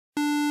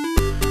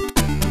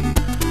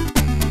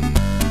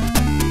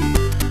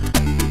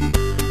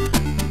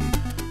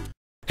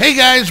Hey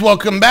guys,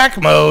 welcome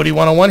back. Modi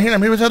 101 here.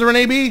 I'm here with Heather and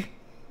AB.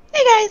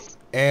 Hey guys.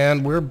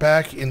 And we're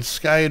back in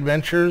Sky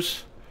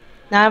Adventures.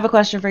 Now I have a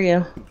question for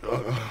you.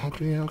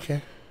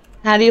 Okay.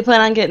 How do you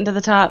plan on getting to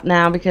the top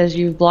now because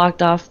you've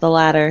blocked off the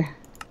ladder?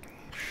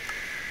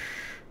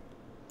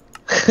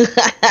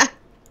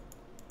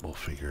 We'll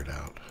figure it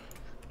out.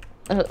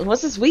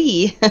 What's this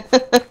we?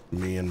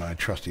 Me and my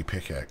trusty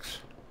pickaxe.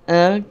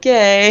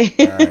 Okay.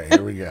 Alright,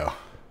 here we go.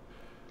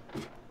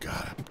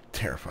 God, I'm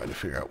terrified to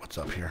figure out what's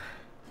up here.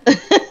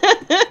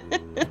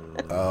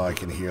 Oh, I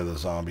can hear the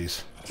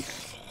zombies.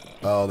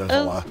 Oh, there's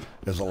a lot.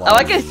 There's a lot. Oh,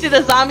 I can see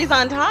the zombies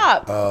on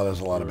top. Oh,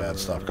 there's a lot of bad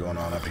stuff going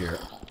on up here.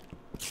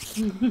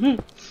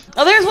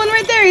 Oh, there's one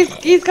right there.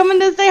 He's coming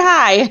to say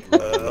hi.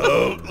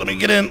 Oh, let me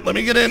get in. Let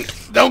me get in.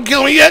 Don't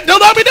kill me yet. Don't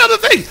knock me down the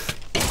thing.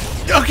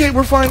 Okay,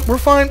 we're fine. We're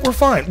fine. We're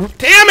fine.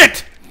 Damn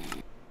it!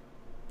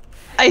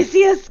 I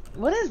see a...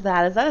 What is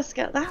that? Is that a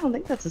skeleton? I don't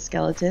think that's a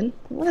skeleton.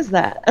 What is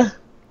that? Oh,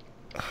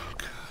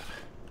 God.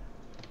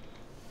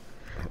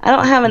 I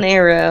don't have an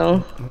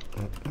arrow.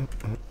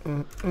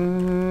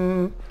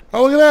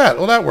 Oh, look at that.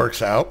 Well, that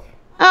works out.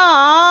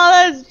 Oh,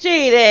 that's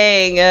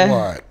cheating.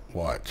 What?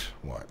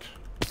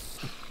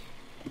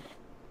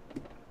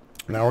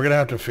 Now we're going to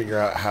have to figure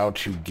out how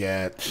to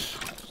get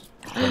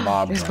the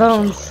mob There's drops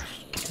bones.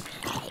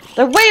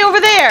 They're way over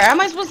there. How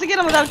am I supposed to get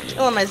them without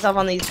killing myself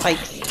on these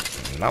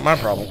spikes? Not my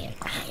problem.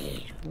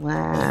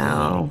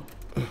 Wow.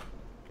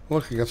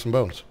 Look, I got some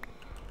bones.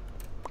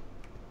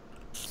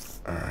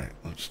 Alright,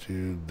 let's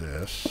do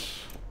this.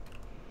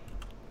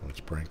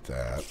 Let's break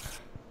that.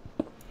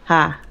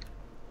 Ha.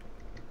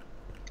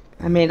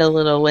 I made a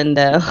little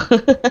window.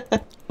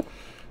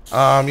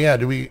 Yeah, I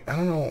don't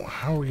know,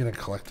 how are we going to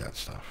collect that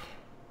stuff?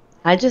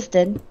 I just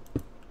did.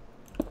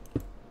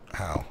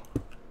 How?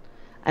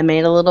 I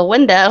made a little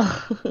window.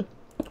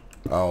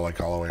 Oh, like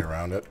all the way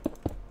around it?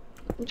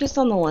 Just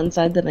on the one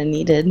side that I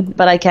needed.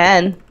 But I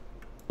can.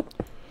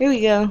 Here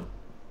we go.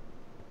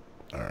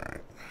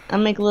 Alright. I'll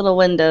make little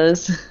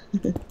windows.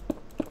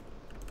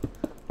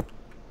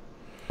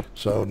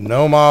 So,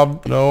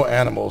 no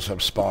animals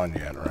have spawned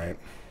yet, right?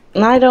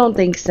 I don't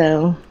think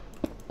so.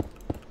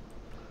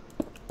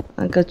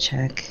 I'll go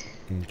check.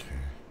 Okay.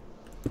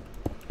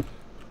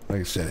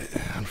 Like I said,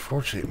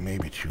 unfortunately, it may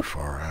be too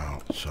far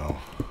out, so...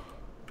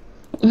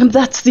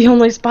 That's the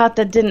only spot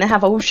that didn't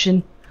have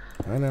ocean.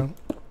 I know,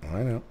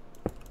 honey.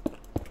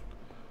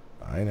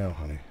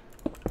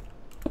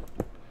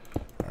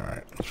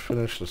 Alright, let's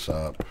finish this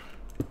up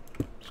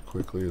as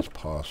quickly as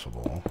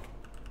possible.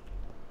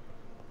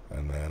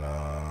 And then,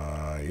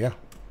 yeah.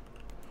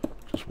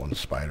 Just one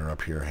spider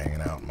up here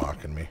hanging out,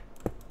 mocking me.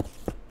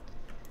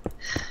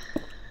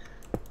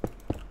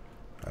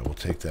 I will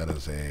take that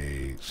as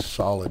a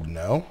solid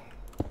no.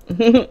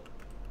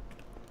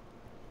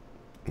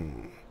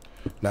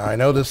 Now, I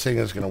know this thing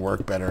is going to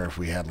work better if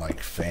we had, like,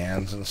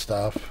 fans and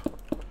stuff.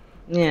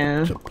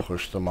 Yeah. To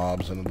push the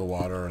mobs into the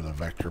water or the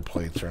vector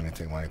plates or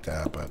anything like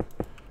that, but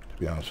to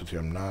be honest with you,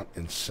 I'm not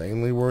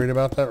insanely worried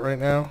about that right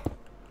now.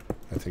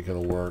 I think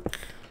it'll work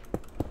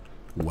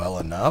well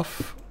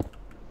enough.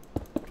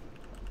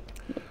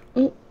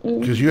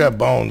 Because you have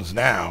bones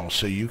now,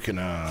 so you can,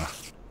 I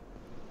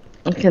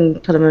can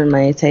put them in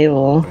my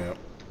table. Yeah.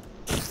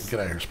 Get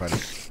out of here, Spider.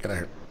 Get out of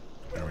here.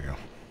 There we go.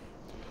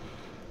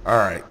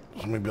 Alright,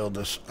 let me build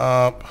this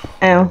up.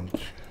 Ow.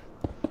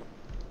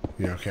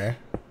 You okay?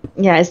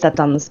 Yeah, I stepped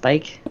on the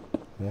spike.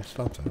 Well,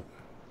 stop that.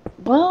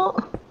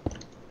 Well,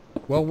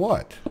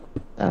 what?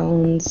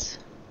 bones.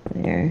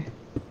 There.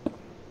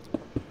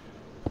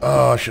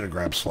 Oh, I should have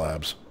grabbed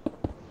slabs.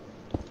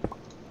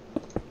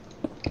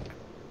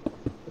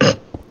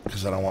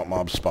 Because I don't want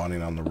mobs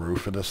spawning on the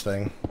roof of this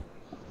thing.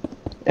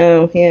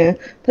 Oh, yeah.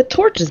 Put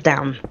torches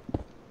down.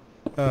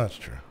 Oh, that's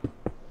true.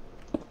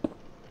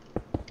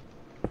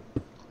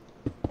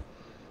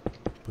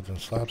 But then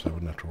slabs, I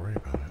wouldn't have to worry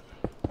about it.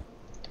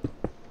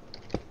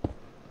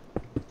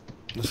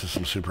 This is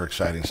some super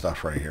exciting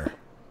stuff right here.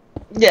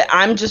 Yeah,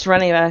 I'm just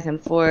running back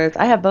and forth.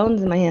 I have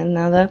bones in my hand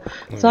now, though.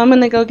 So I'm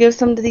going to go give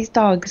some to these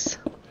dogs.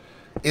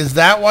 Is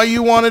that why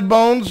you wanted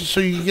bones? So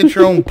you get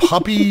your own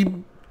puppy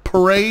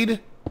parade?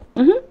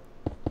 Mm-hmm.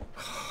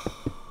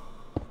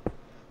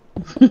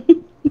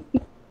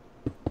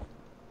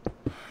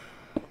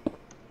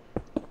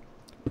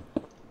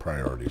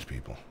 Priorities,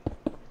 people.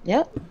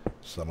 Yep.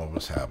 Some of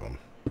us have them.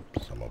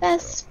 Some of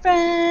Best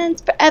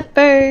friends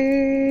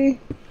forever.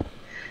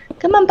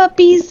 Come on,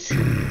 puppies.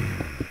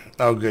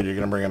 Oh, good. You're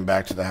going to bring them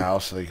back to the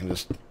house so they can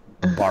just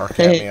bark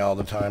at me all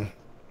the time?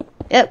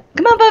 Yep.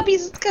 Come on,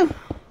 puppies. Let's go.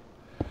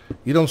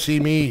 You don't see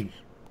me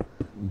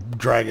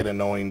dragging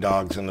annoying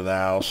dogs into the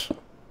house.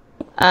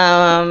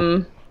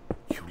 Um.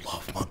 You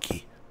love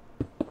monkey.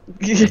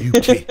 You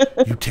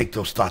take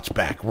those thoughts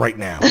back right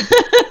now.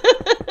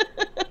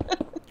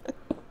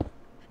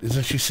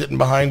 Isn't she sitting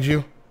behind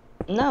you?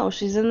 No,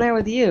 she's in there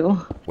with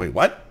you. Wait,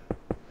 what?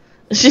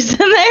 She's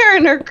in there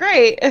in her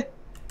crate.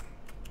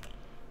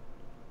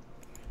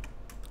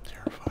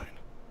 Terrifying.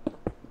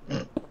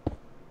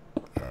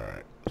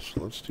 Alright,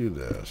 so let's do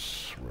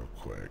this real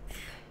quick.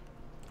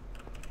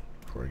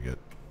 Before I get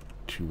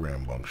too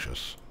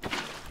rambunctious.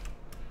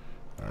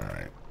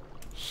 Alright.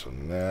 So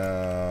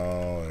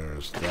now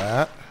there's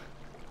that.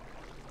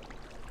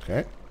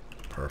 Okay.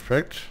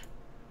 Perfect.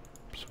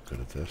 I'm so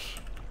good at this.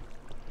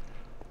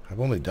 I've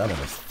only done it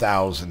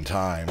 1,000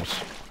 times.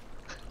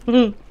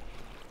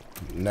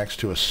 Next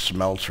to a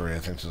smeltery, I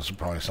think this is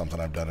probably something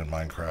I've done in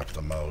Minecraft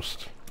the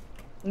most.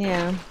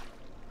 Yeah.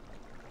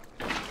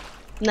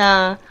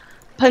 Nah.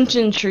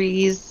 Punching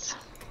trees.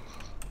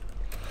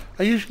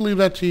 I usually leave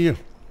that to you.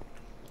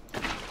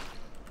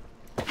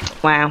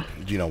 Wow.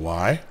 Do you know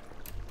why?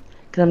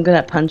 Because I'm good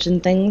at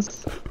punching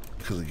things.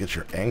 Because it gets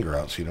your anger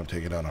out so you don't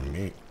take it out on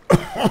me.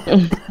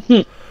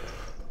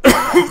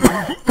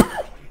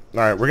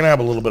 Alright, we're going to have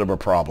a little bit of a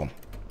problem.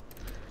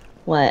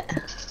 What?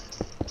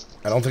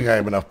 I don't think I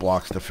have enough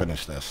blocks to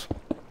finish this.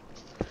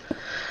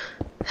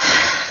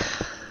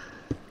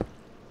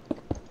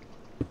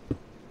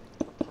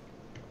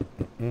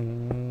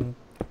 I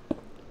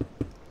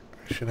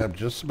should have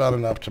just about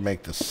enough to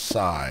make the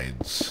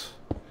sides,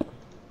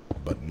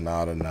 but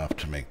not enough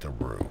to make the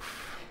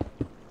roof.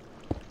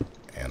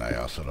 And I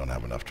also don't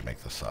have enough to make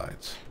the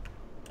sides.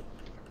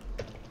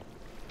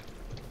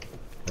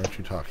 Why aren't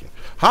you talking?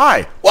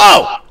 Hi!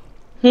 Whoa!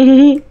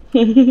 Nice.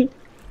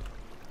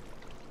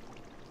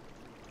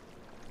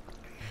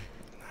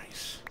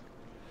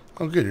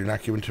 Oh, good. You're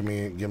not giving to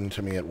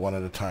me at one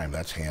at a time.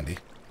 That's handy.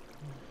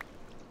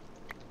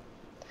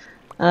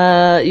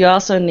 You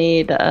also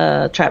need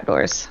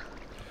trapdoors.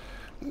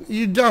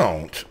 You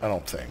don't. I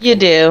don't think. You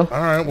do.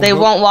 All right. They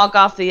won't walk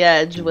off the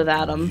edge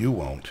without them. You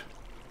won't.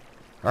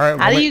 All right.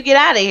 How do you get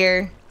out of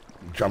here?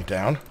 Jump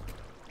down.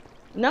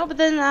 No, but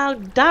then I'll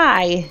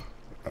die.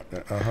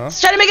 Uh-huh.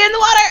 Just trying to make it in the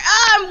water.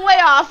 Ah, I'm way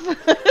off.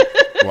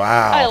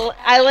 Wow.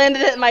 I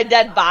landed it. My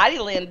dead body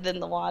landed in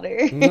the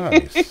water.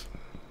 Nice.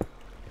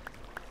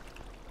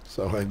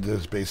 So it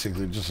is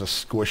basically just a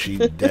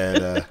squishy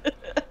dead.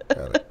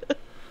 Got it.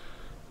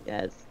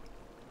 Yes.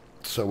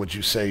 So would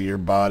you say your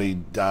body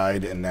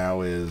died and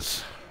now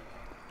is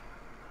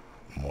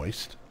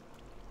moist?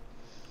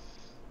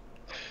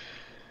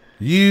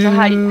 You So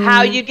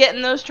how you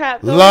getting those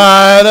trapdoors?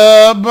 light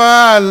up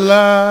my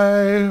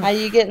life. How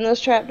you getting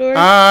those trapdoors?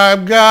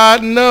 I've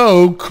got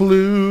no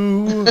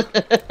clue.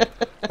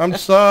 I'm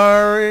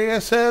sorry I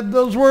said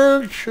those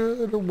words.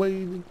 Should have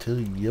waited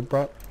till you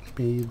brought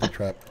me the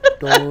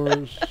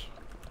trapdoors.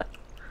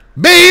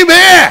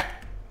 Baby!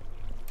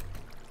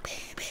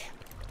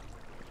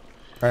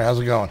 Alright,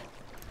 how's it going?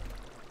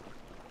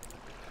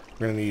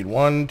 We're going to need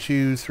 1,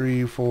 2,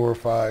 3, 4,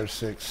 5,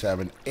 6,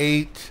 7,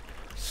 8,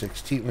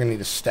 16. We're going to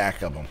need a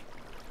stack of them.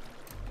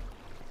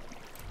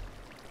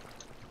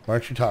 Why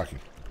aren't you talking?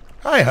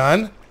 Hi,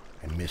 hon.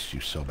 I missed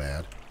you so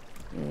bad.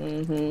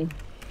 Mm-hmm.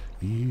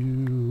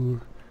 You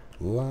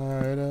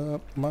light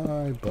up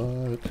my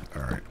butt.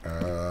 Alright,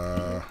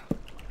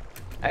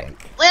 Alright.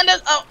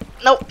 Landed. Oh,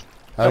 nope.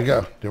 how'd it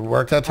go? Did it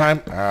work that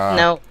time?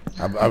 No.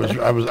 I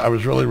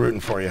was really rooting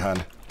for you,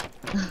 hon.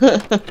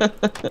 I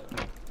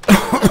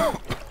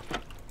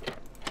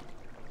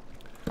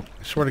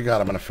swear to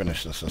God, I'm gonna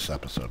finish this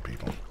episode,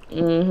 people.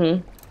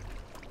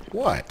 Mm-hmm.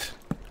 What?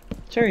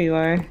 Sure you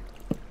are.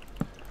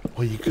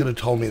 Well, you could have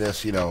told me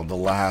this, the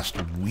last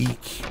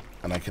week,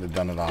 and I could have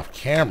done it off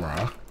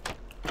camera.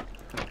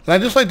 And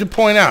I'd just like to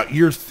point out,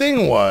 your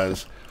thing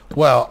was,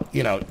 well,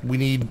 we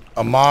need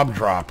a mob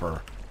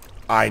dropper.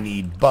 I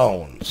need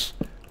bones.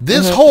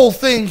 This whole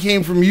thing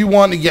came from you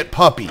wanting to get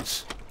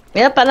puppies.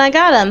 Yep, and I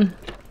got them.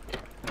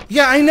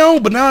 Yeah, I know,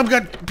 but now I've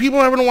got people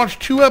having to watch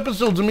 2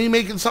 episodes of me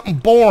making something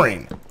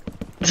boring.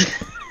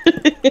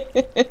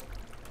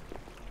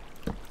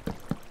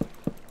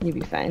 You'll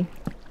be fine.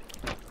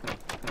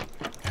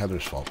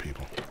 Heather's fault,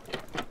 people.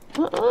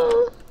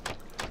 Uh-uh.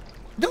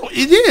 No,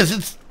 it is.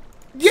 It's...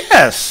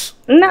 Yes!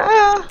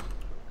 Nah.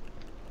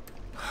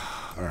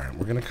 Alright,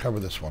 we're going to cover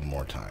this one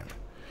more time.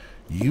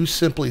 You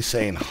simply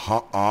saying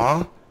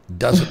huh-uh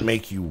doesn't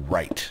make you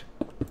right.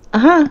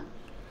 Uh-huh.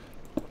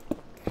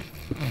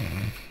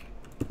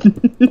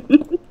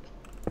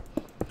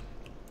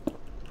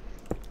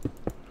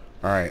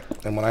 Alright,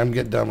 and when I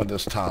get done with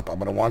this top, I'm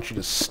going to want you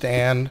to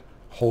stand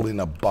holding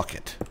a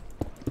bucket.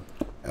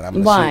 And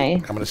I'm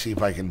going to see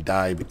if I can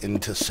dive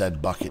into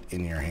said bucket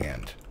in your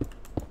hand.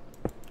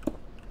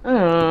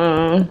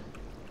 Honey,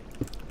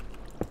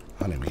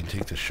 we can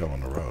take this show on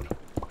the road.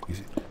 You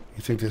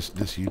think this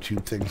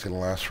YouTube thing's going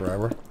to last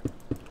forever?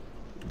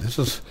 This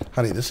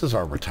is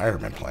our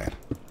retirement plan.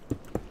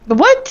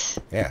 What?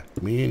 Yeah,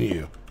 me and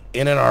you,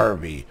 in an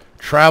RV,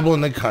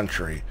 traveling the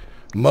country.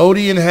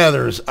 Modi and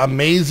Heather's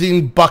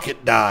amazing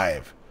bucket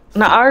dive.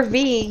 An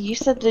RV? You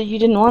said that you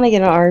didn't want to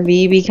get an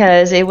RV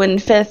because it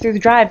wouldn't fit through the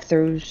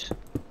drive-thrus.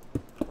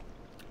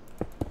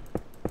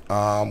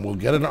 We'll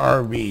get an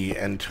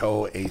RV and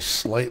tow a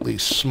slightly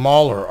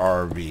smaller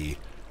RV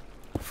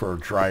for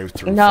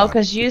drive-through. No,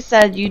 because you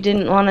said you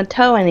didn't want to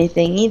tow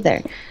anything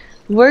either.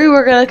 We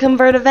were going to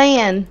convert a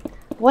van.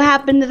 What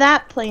happened to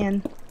that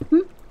plan?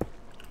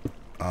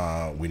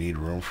 We need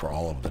room for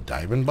all of the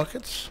diving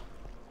buckets.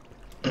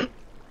 I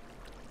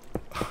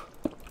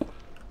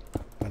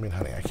mean,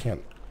 honey, I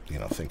can't. you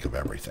know, think of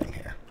everything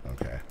here.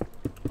 Okay.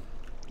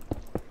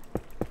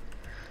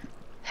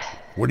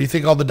 Where do you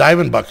think all the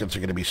diving buckets are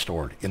going to be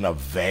stored? In a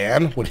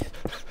van? What do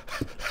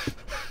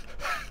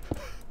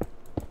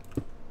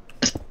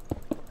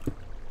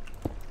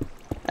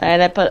Alright,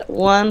 I put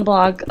 1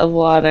 block of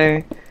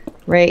water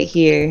right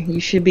here. You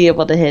should be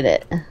able to hit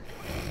it.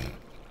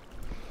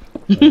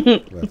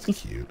 That's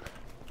cute.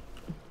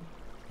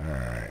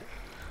 Alright.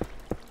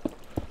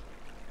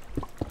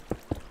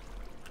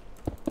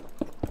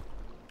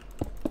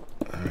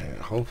 Alright,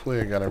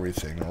 hopefully I got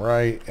everything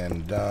right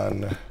and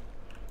done.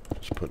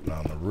 Just putting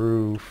on the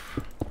roof.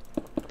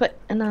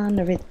 Putting on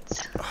the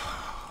Ritz.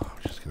 I'm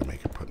just going to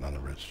make a putting on the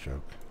Ritz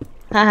joke.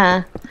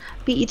 Haha.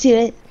 Beat you to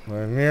it.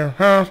 When your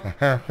house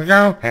has to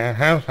go,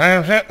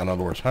 in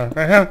other words,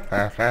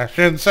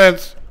 fashion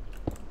sits.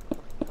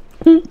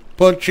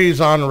 Put cheese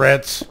on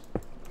Ritz.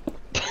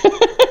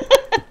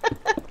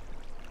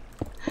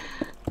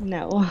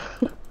 No.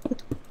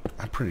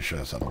 I'm pretty sure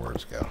that's how the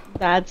words go.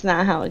 That's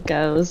not how it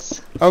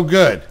goes. Oh,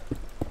 good.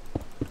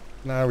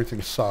 Now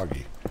everything's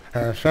soggy.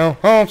 Where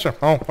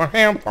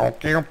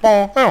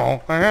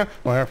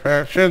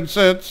fashion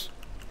sits.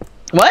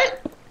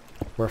 What?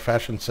 Where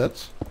fashion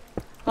sits?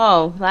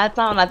 Oh, that's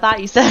not what I thought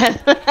you said.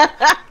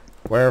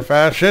 Where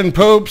fashion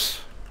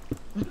poops.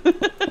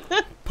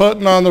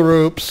 Putting on the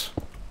roops.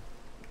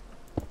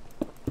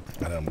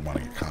 I don't want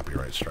to get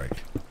copyright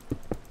strike.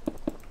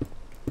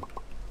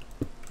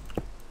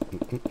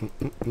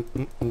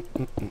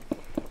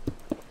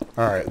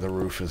 Alright, the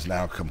roof is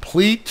now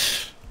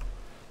complete.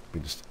 Let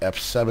me just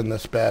F7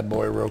 this bad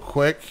boy real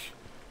quick.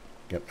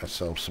 Get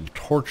myself some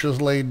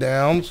torches laid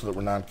down so that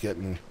we're not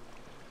getting,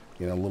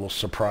 you know, little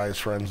surprise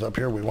friends up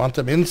here. We want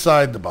them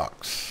inside the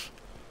box.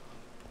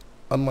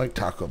 Unlike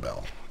Taco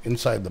Bell.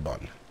 Inside the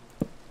bun.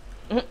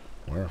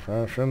 Where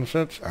fashion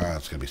sits. Ah,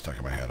 it's going to be stuck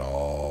in my head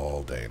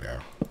all day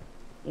now.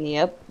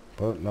 Yep.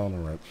 Putting on the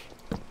Ritz.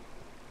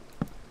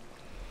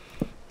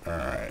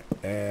 Alright,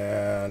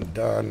 and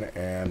done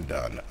and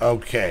done.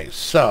 Okay,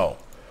 so,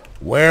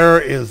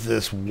 where is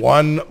this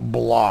 1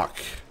 block?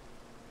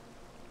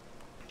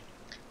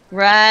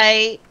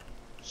 Right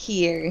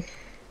here.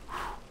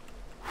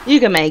 You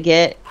can make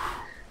it.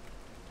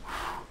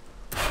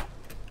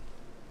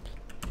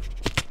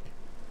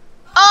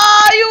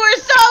 Oh, you were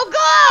so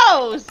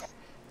close!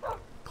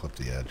 Clip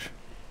the edge.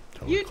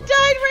 Totally You clip died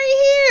the edge.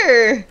 right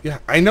here. Yeah,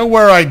 I know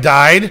where I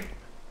died.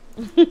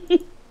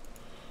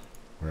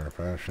 Where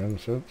fashion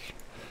sits.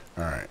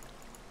 Alright.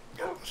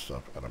 Get this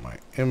stuff out of my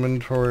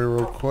inventory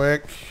real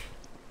quick.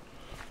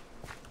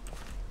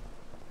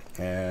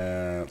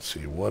 And let's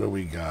see, what do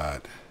we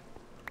got?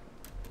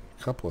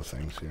 A couple of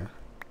things here.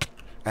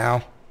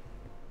 Ow.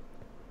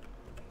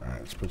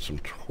 Alright, let's put some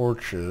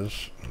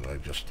torches.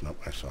 Nope,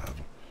 I still have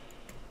them.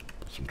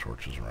 Put some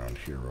torches around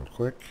here real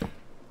quick.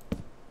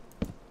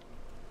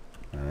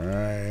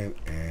 Alright,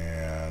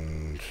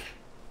 and...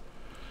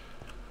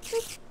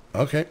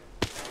 Okay.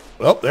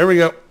 Well, there we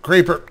go.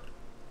 Creeper.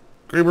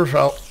 Creeper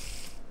fell.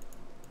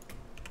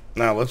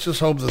 Now, let's just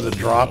hope that the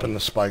drop and the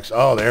spikes...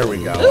 Oh, there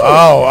we go.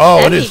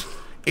 Oh,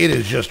 it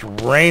is just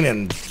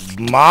raining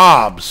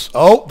mobs.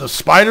 Oh, the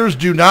spiders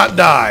do not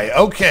die.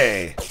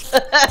 Okay.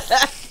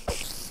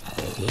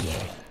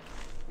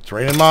 It's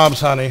raining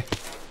mobs, honey.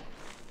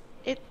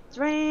 It's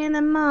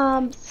raining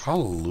mobs.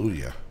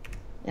 Hallelujah.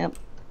 Yep.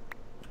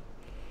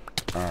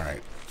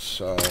 Alright,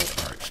 so...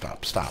 Alright,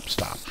 stop. You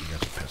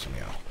guys are pissing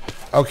me off.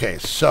 Okay,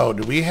 so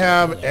do we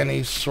have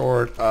any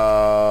sort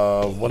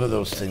of... What are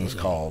those things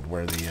called?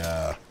 Where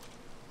the,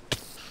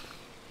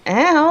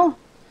 Ow.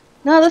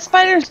 No, the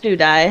spiders do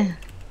die.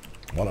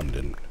 One of them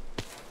didn't.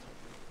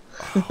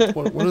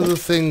 What are the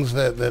things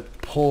that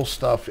pull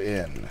stuff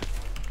in?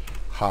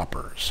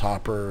 Hoppers.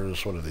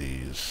 What are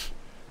these?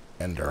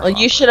 Ender Well,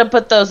 you should have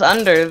put those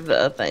under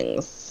the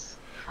things.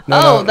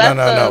 No, that's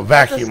no. that's a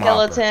Vacuum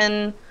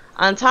skeleton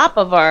on top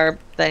of our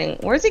thing.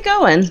 Where's he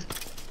going?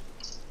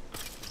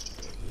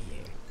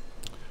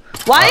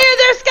 Why are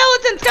there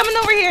skeletons coming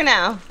over here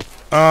now?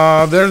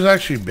 There's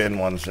actually been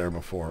ones there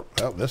before.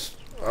 Oh, this...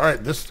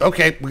 Alright, this...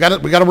 Okay, we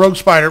got a rogue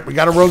spider.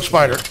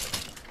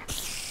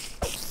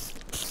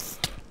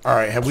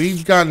 Alright, have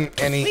we gotten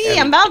any... Wee,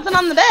 I'm bouncing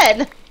on the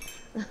bed.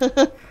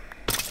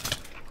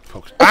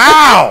 Folks.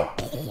 Ow!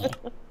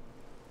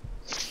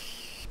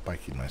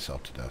 Spiking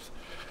myself to death.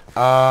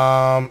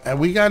 Have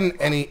we gotten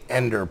any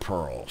ender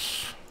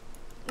pearls?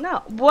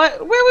 No. Where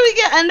would we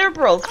get ender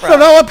pearls from? I don't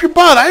know, up your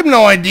butt. I have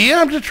no idea.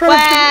 I'm just trying to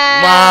figure...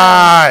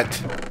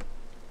 What?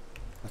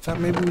 I thought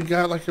maybe we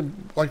got like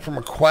from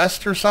a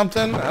quest or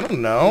something. I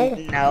don't know.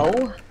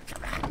 No.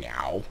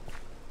 Meow.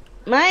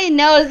 My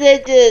nose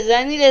itches.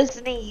 I need to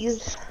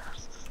sneeze.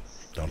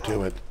 Don't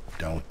do it.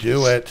 Don't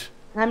do it.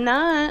 I'm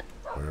not.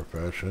 Where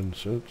fashion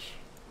sits.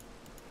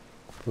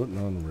 Putting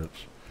on the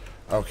Ritz.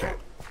 Okay.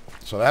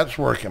 So that's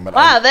working, but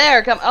Wow,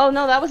 there. Oh,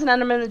 no, that was an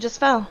enderman that just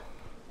fell.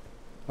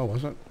 Oh,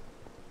 was it?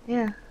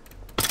 Yeah.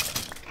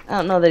 I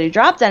don't know that he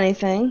dropped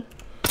anything.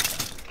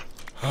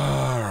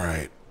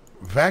 Alright.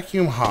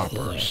 Vacuum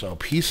hopper. So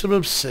piece of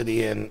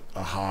obsidian,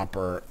 a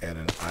hopper, and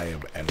an eye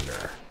of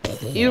ender.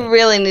 You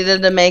really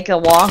needed to make a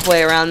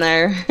walkway around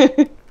there.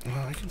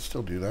 Well, I can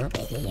still do that.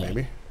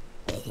 Maybe.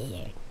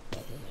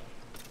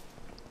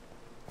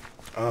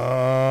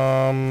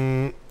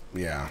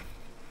 Yeah.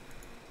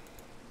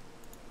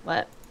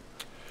 What?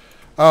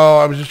 Oh,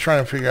 I was just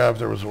trying to figure out if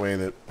there was a way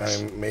that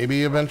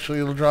maybe eventually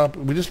it'll drop.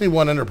 We just need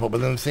one ender pearl,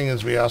 but then the thing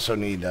is we also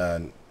need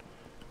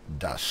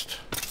dust.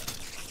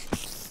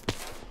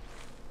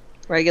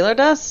 Regular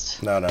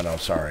dust? No,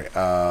 sorry.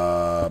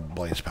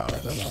 Blaze powder,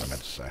 that's what I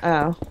meant to say.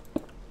 Oh.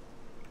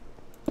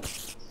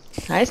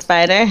 Hi,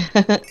 spider.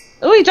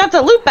 Ooh, he dropped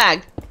a loot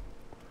bag.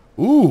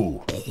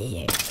 Ooh.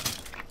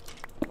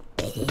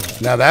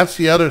 Now that's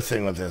the other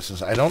thing with this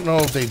is I don't know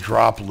if they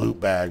drop loot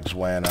bags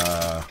when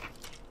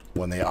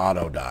they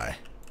auto die.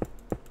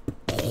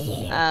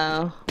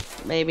 Oh,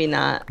 maybe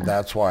not.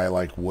 That's why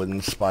like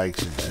wooden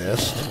spikes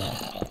exist,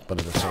 but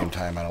at the same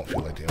time I don't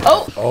feel like they.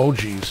 Oh! Oh,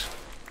 jeez.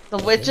 The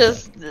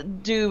witches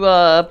do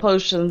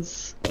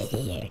potions.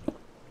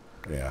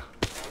 Yeah.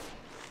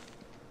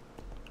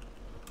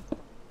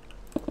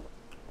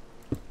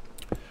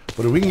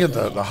 But if we can get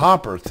the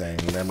hopper thing,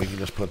 then we can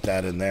just put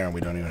that in there and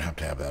we don't even have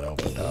to have that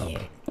opened up.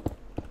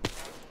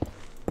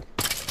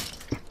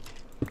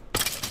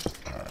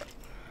 Alright.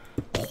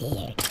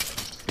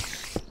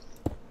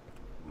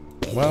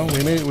 Well,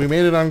 we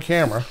made it on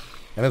camera,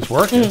 and it's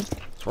working.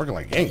 It's working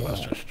like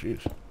gangbusters.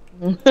 Jeez.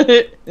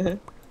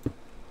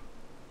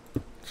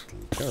 It's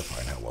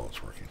terrifying how well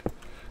it's working.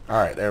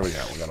 Alright, there we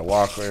go. We got a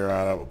walkway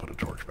around it. We'll put a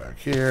torch back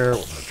here.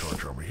 We'll put a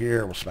torch over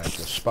here. We'll smack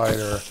this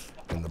spider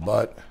in the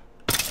butt.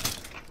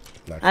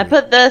 I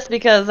put this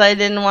because I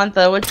didn't want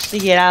the witch to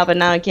get out, but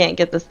now I can't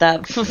get the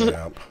stuff.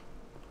 Yep.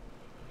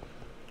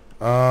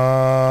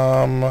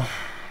 Let's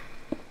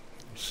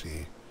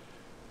see.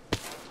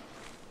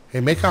 Hey,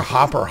 make a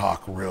hopper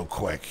hawk real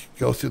quick.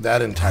 Go through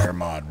that entire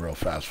mod real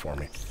fast for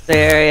me.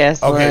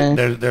 Seriously. Okay,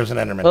 there's an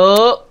enderman.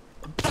 Oh.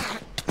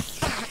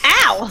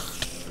 Ow!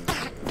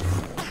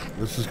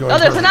 This is going. Oh,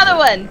 there's another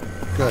one.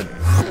 Good.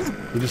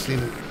 We just need.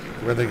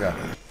 Where'd they go?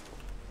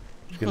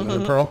 Did you get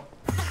another pearl?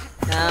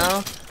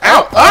 No.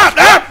 Ow! Ah!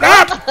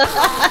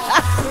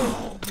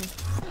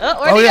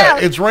 Oh, where'd he yeah,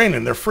 go? it's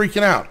raining. They're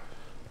freaking out.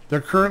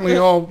 They're currently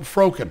all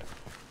froken.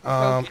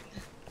 Oh,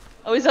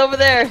 he's over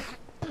there.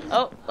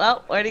 Oh,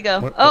 well, where'd he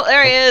go? Oh,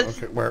 there he is.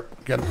 Okay, where?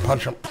 Get him,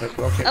 punch him. Okay,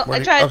 oh,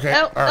 I tried. Okay,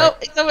 oh, all right.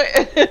 He's over.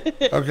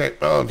 Okay.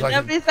 Oh, it's like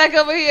Nobody's back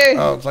over here.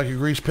 Oh, it's like a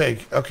greased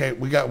pig. Okay,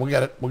 we got it.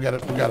 We got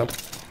him.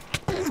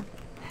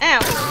 Ow!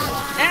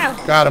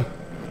 Ow! Got him.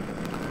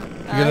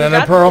 You get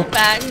another pearl?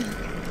 Back.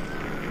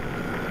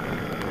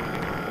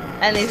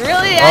 And he's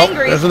really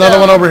angry. There's another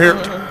one over here.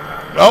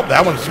 Oh,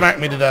 that one smacked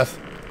me to death.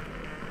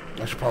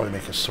 I should probably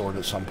make a sword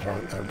at some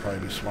point. That would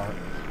probably be smart.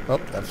 Oh,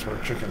 that's where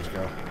chickens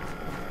go.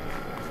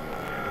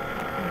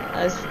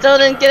 I still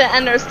didn't get an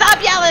ender. Stop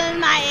yelling in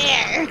my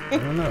ear! I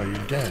don't know.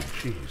 You're dead.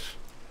 Jeez.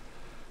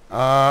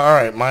 All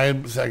right.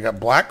 I got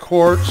black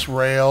quartz,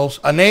 rails,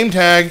 a name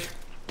tag.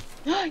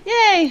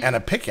 Yay! And a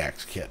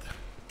pickaxe kit.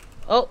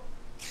 Oh.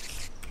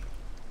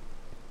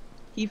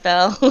 He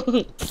fell.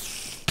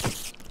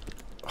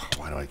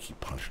 Why do I keep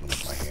punching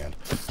with my hand?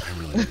 I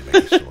really need to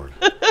make a sword.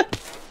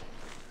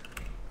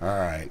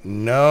 Alright.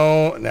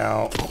 No.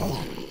 Now.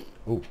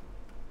 Ooh.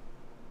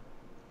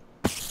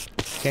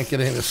 Can't get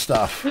any of this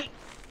stuff.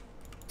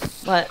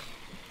 What?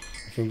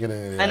 I can't get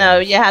any of I know.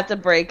 You have to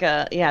break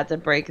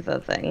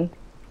the thing.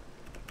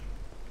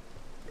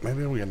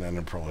 Maybe we get an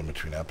ender pearl in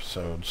between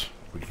episodes.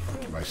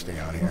 If I stay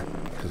on here.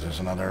 Because there's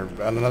another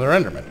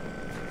enderman.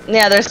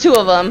 Yeah, there's two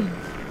of them.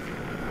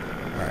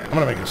 Alright. I'm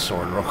going to make a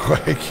sword real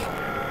quick.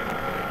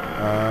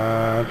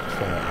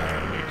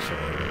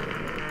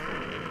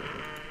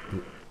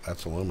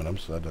 That's aluminum,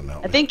 so that doesn't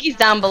help. I think he's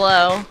down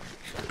below.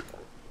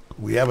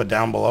 We have it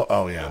down below.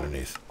 Oh, yeah,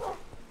 underneath. I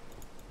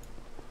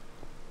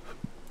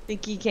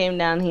think he came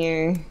down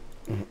here.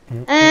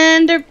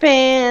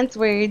 Underpants,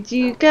 where'd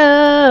you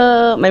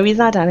go? Maybe he's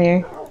not down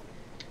here.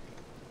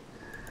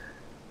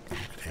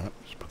 Damn it.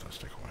 Just put that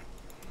stick away.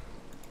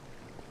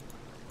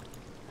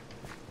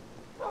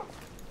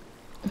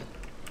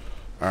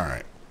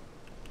 Alright.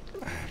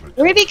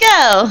 Where'd he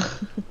go?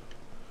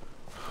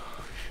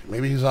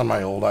 Maybe he's on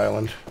my old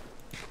island.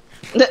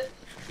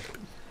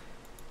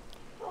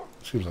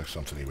 Seems like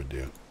something he would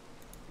do.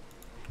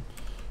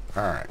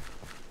 Alright.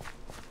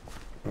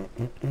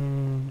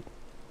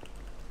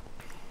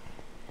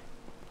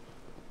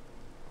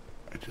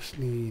 I just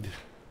need...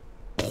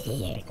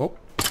 Oh,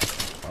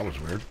 that was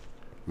weird.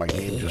 My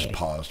game just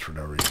paused for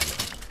no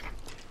reason.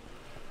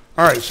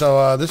 Alright,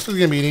 so this is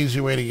going to be an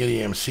easy way to get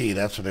EMC.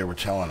 That's what they were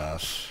telling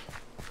us.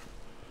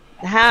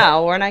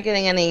 How? We're not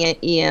getting any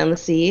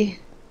EMC.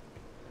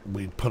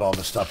 We put all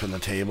the stuff in the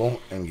table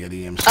and get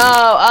EMC.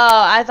 Oh,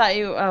 I thought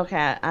you...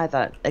 Okay, I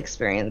thought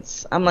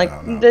experience. I'm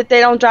like, No.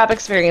 they don't drop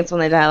experience when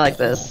they die like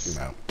this.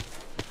 No.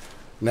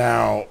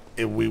 Now,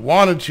 if we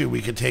wanted to,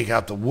 we could take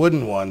out the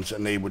wooden ones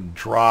and they would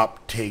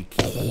take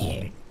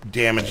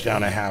damage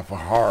down to half a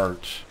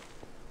heart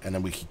And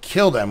then we could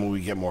kill them when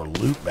we get more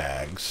loot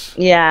bags.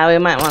 Yeah, we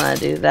might want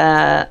to do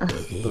that.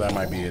 But that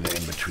might be an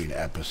in-between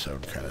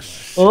episode kind of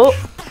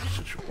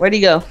situation. Where'd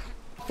he go?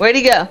 Where'd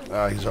he go?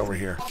 He's over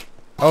here.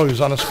 Oh, he's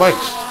on the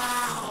spikes.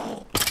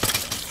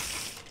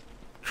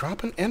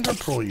 Drop an ender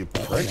pearl, you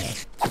prick.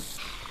 They're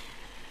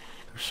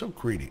so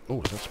greedy.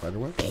 Oh, is that spider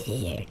web?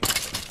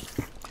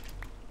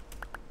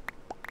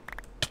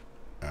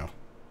 Ow.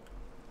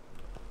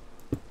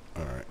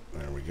 Alright,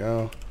 there we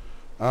go.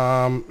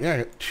 Yeah, I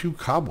got 2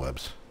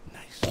 cobwebs.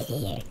 Nice.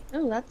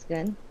 Oh, that's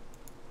good.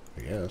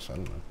 I guess, I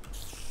don't know.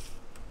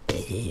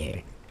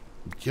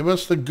 Give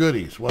us the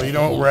goodies. Well, you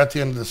know what? We're at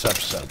the end of this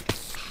episode.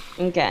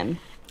 Okay.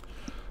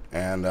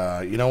 And,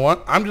 you know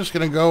what? I'm just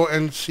going to go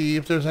and see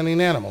if there's any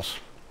animals.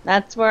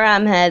 That's where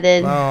I'm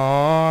headed. Oh,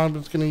 I'm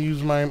just going to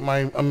use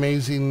my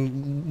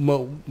amazing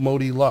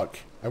Modi luck.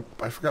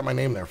 I forgot my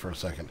name there for a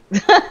second. We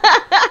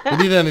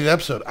need to end the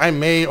episode. I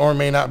may or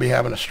may not be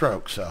having a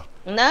stroke, so.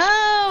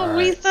 No,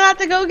 we still have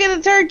to go get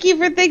a turkey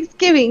for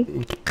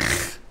Thanksgiving.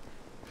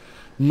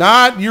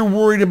 Not you're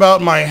worried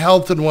about my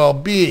health and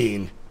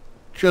well-being.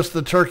 Just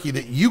the turkey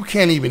that you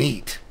can't even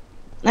eat.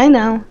 I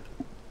know.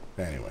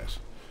 Anyways.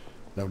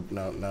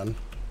 None?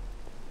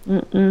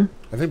 Mm-mm.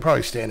 I think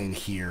probably standing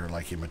here,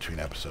 like in between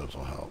episodes,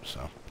 will help,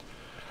 so.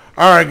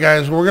 Alright,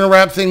 guys, we're going to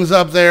wrap things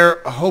up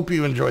there. I hope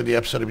you enjoyed the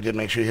episode. If you did,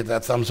 make sure you hit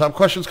that thumbs up.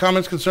 Questions,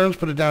 comments, concerns,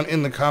 put it down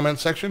in the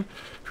comments section.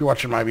 If you're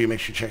watching my view, make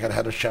sure you check out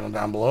Heather's channel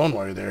down below. And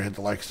while you're there, hit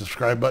the like and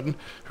subscribe button.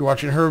 If you're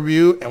watching her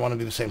view and want to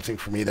do the same thing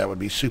for me, that would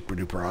be super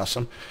duper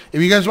awesome.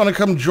 If you guys want to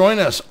come join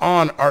us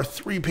on our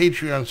 3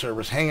 Patreon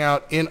servers, hang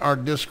out in our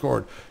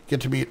Discord, get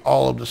to meet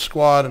all of the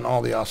squad and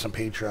all the awesome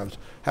Patreons,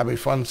 have a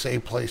fun,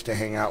 safe place to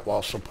hang out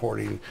while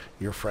supporting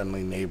your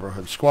friendly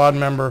neighborhood squad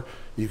member.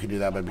 You can do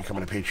that by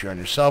becoming a Patreon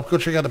yourself. Go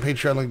check out the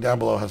Patreon link down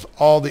below. It has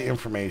all the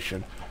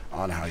information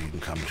on how you can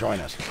come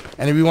join us.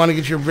 And if you want to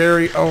get your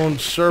very own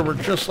server,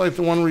 just like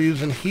the one we're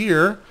using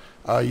here,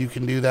 you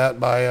can do that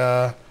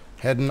by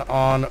heading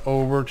on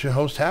over to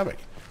Host Havoc.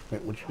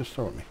 Wait, what'd you just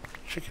throw at me?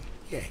 Chicken.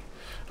 Yay.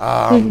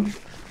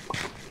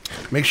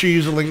 Make sure you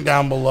use the link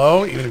down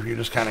below, even if you're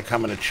just kind of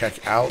coming to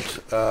check out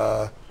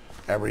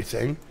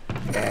everything.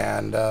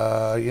 And,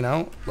 you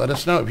know, let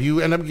us know. If you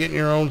end up getting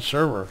your own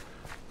server,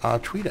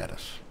 tweet at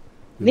us.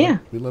 We'd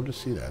love to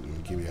see that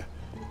and give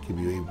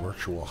you a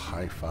virtual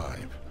high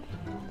five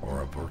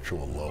or a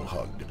virtual low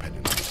hug, depending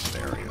on the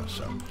scenario.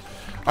 So,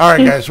 all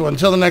right, guys. Well,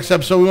 until the next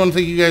episode, we want to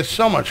thank you guys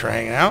so much for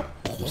hanging out.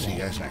 We'll see you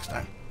guys next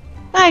time.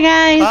 Bye,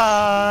 guys.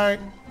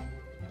 Bye.